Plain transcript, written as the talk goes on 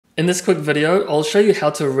In this quick video, I'll show you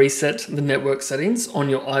how to reset the network settings on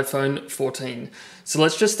your iPhone 14. So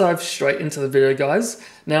let's just dive straight into the video, guys.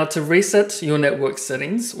 Now, to reset your network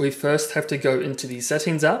settings, we first have to go into the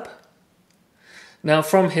Settings app. Now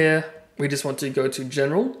from here, we just want to go to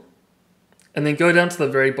General, and then go down to the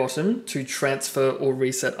very bottom to Transfer or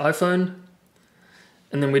Reset iPhone.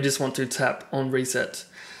 And then we just want to tap on Reset.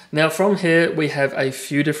 Now from here, we have a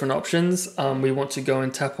few different options. We want to go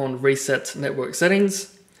and tap on Reset Network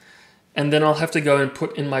Settings. And then I'll have to go and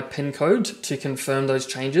put in my PIN code to confirm those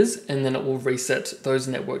changes, and then it will reset those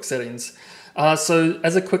network settings. So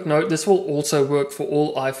as a quick note, this will also work for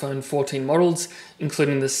all iPhone 14 models,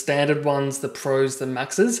 including the standard ones, the Pros, the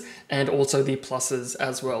Maxes, and also the Pluses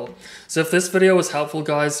as well. So if this video was helpful,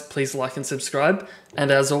 guys, please like and subscribe.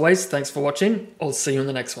 And as always, thanks for watching. I'll see you in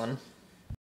the next one.